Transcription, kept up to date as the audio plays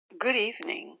Good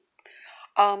evening.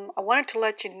 I wanted to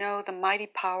let you know the mighty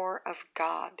power of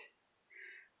God.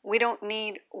 We don't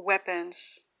need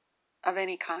weapons of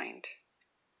any kind,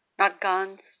 not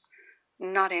guns,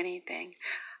 not anything.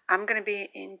 I'm going to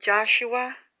be in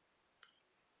Joshua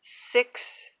 6,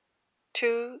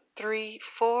 2, 3,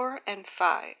 4, and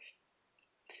 5.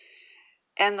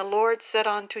 And the Lord said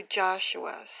unto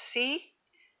Joshua, See,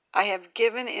 I have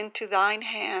given into thine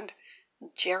hand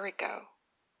Jericho,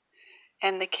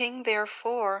 and the king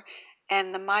therefore,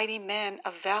 and the mighty men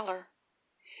of valor,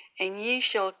 and ye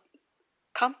shall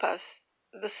compass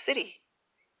the city,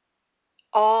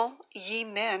 all ye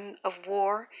men of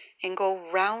war, and go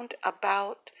round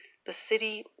about the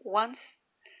city once.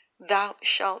 Thou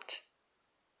shalt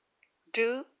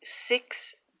do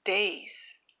 6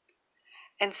 days.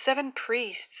 And 7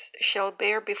 priests shall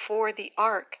bear before the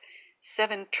ark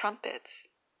 7 trumpets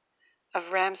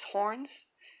of ram's horns,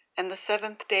 and the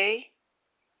 7th day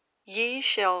ye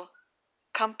shall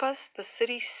compass the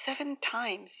city 7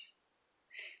 times.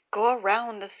 Go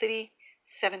around the city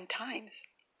 7 times.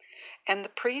 And the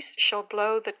priest shall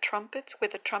blow the trumpets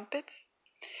with the trumpets,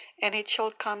 and it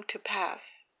shall come to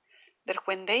pass that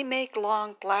when they make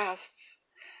long blasts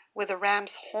with the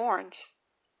ram's horns,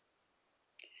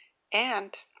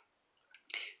 and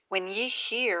when ye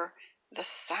hear the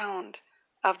sound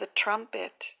of the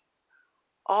trumpet,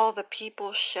 all the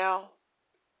people shall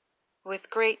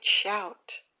with great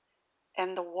shout,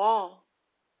 and the wall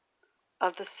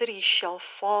of the city shall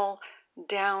fall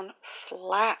down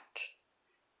flat,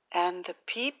 and the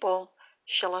people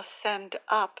shall ascend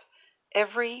up,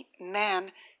 every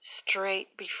man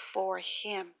straight before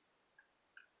him.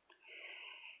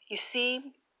 You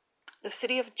see, the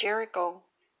city of Jericho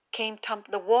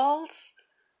the walls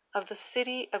of the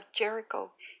city of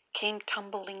Jericho came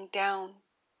tumbling down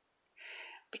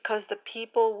because the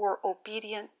people were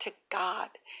obedient to God.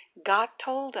 God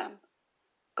told them,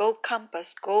 go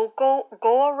compass, go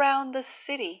around the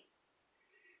city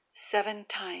 7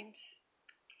 times,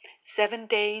 7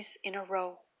 days in a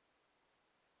row.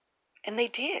 And they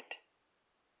did.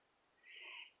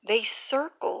 They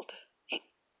circled a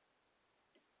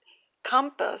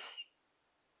compass.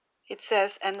 It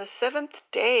says, and the 7th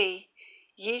day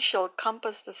ye shall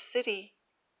compass the city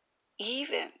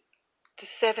even to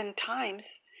 7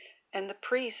 times, and the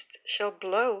priest shall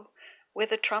blow with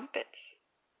the trumpets.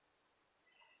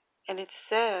 And it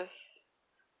says,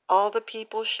 all the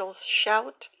people shall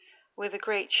shout with a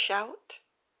great shout,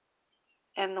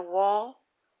 and the wall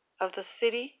of the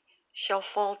city shall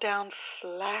fall down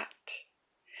flat.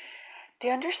 Do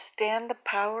you understand the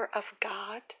power of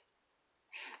God?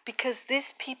 Because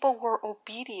these people were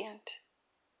obedient.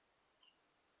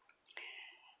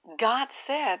 God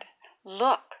said,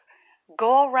 look,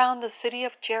 go around the city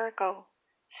of Jericho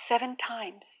 7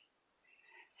 times.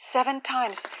 7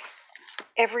 times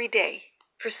every day.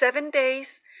 For 7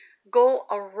 days, go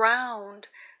around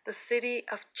the city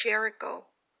of Jericho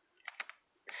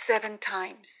 7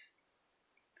 times.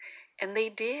 And they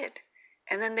did.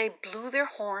 And then they blew their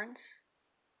horns,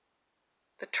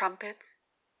 the trumpets,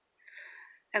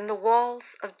 and the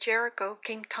walls of Jericho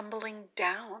came tumbling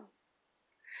down.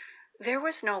 There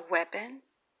was no weapon.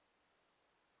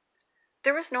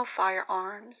 There was no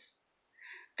firearms.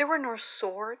 There were no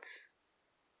swords.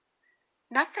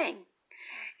 Nothing.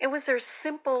 It was their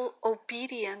simple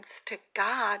obedience to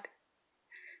God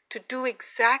to do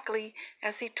exactly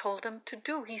as he told them to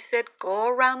do. He said, go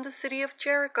around the city of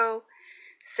Jericho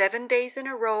 7 days in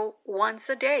a row, once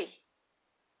a day.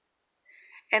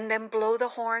 And then blow the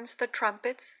horns, the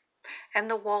trumpets,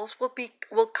 and the walls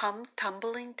will come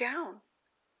tumbling down.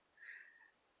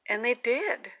 And they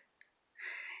did.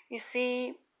 You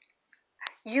see,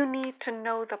 you need to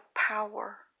know the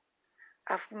power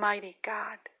of mighty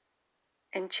God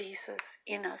and Jesus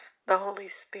in us, the Holy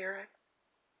Spirit.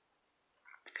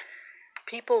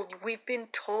 People, we've been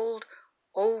told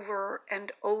over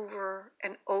and over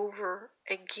and over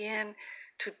again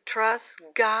to trust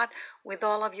God with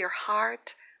all of your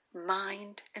heart,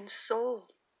 mind, and soul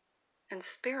and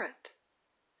spirit.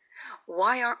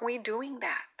 Why aren't we doing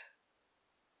that?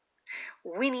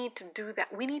 We need to do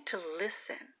that. We need to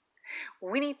listen.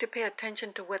 We need to pay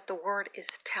attention to what the Word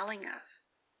is telling us.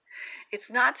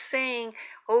 It's not saying,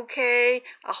 okay,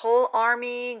 a whole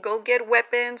army, go get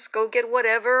weapons, go get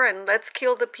whatever, and let's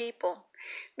kill the people.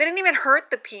 They didn't even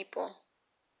hurt the people.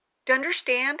 Do you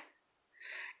understand?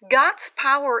 God's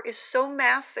power is so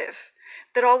massive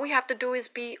that all we have to do is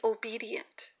be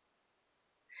obedient.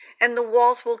 And the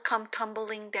walls will come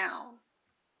tumbling down.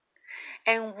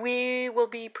 And we will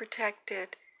be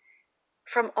protected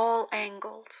from all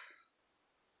angles.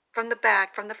 from the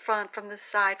back, from the front, from the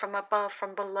side, from above,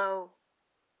 from below.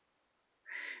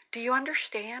 Do you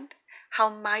understand how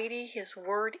mighty His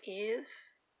word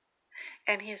is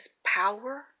and His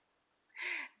power?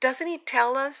 Doesn't He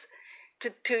tell us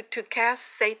to cast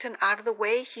Satan out of the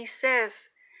way? He says,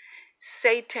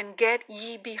 Satan, get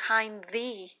ye behind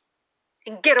thee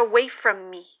and get away from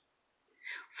me,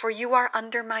 for you are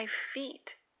under my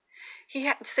feet.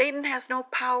 Satan has no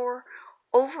power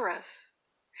over us.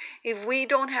 If we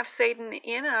don't have Satan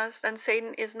in us, then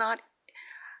Satan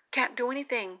can't do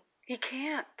anything. He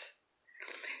can't.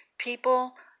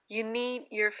 People, you need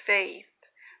your faith.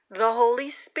 The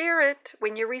Holy Spirit,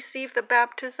 when you receive the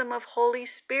baptism of Holy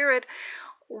Spirit,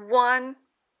 one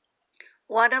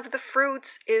of the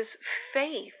fruits is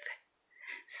faith,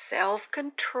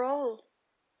 self-control,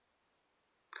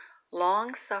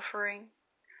 long-suffering,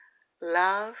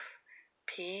 love,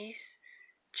 peace,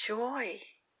 joy.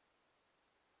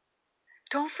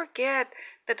 Don't forget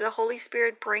that the Holy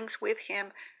Spirit brings with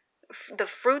Him the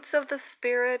fruits of the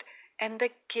Spirit and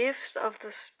the gifts of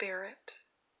the Spirit.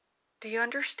 Do you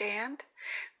understand?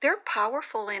 They're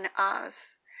powerful in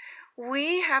us.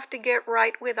 We have to get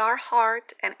right with our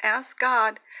heart and ask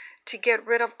God to get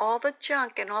rid of all the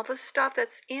junk and all the stuff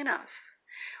that's in us,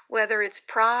 whether it's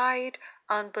pride,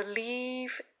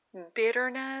 unbelief,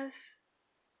 bitterness,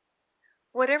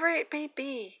 whatever it may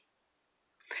be.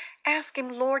 Ask Him,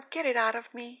 Lord, get it out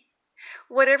of me.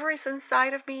 Whatever is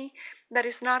inside of me that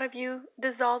is not of you,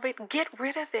 dissolve it, get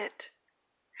rid of it.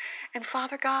 And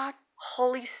Father God,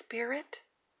 Holy Spirit,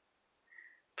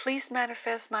 please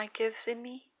manifest my gifts in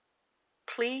me.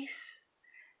 Please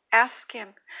ask Him.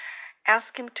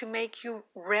 Ask Him to make you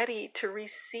ready to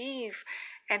receive,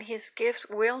 and His gifts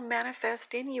will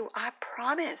manifest in you. I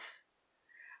promise.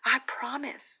 I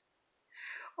promise.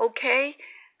 Okay?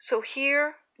 So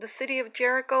here, the city of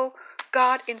Jericho,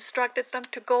 God instructed them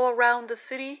to go around the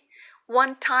city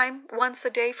one time, once a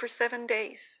day for 7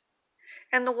 days.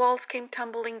 And the walls came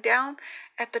tumbling down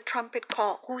at the trumpet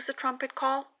call. Who's the trumpet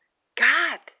call?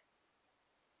 God.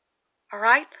 All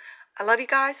right? I love you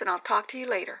guys, and I'll talk to you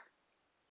later.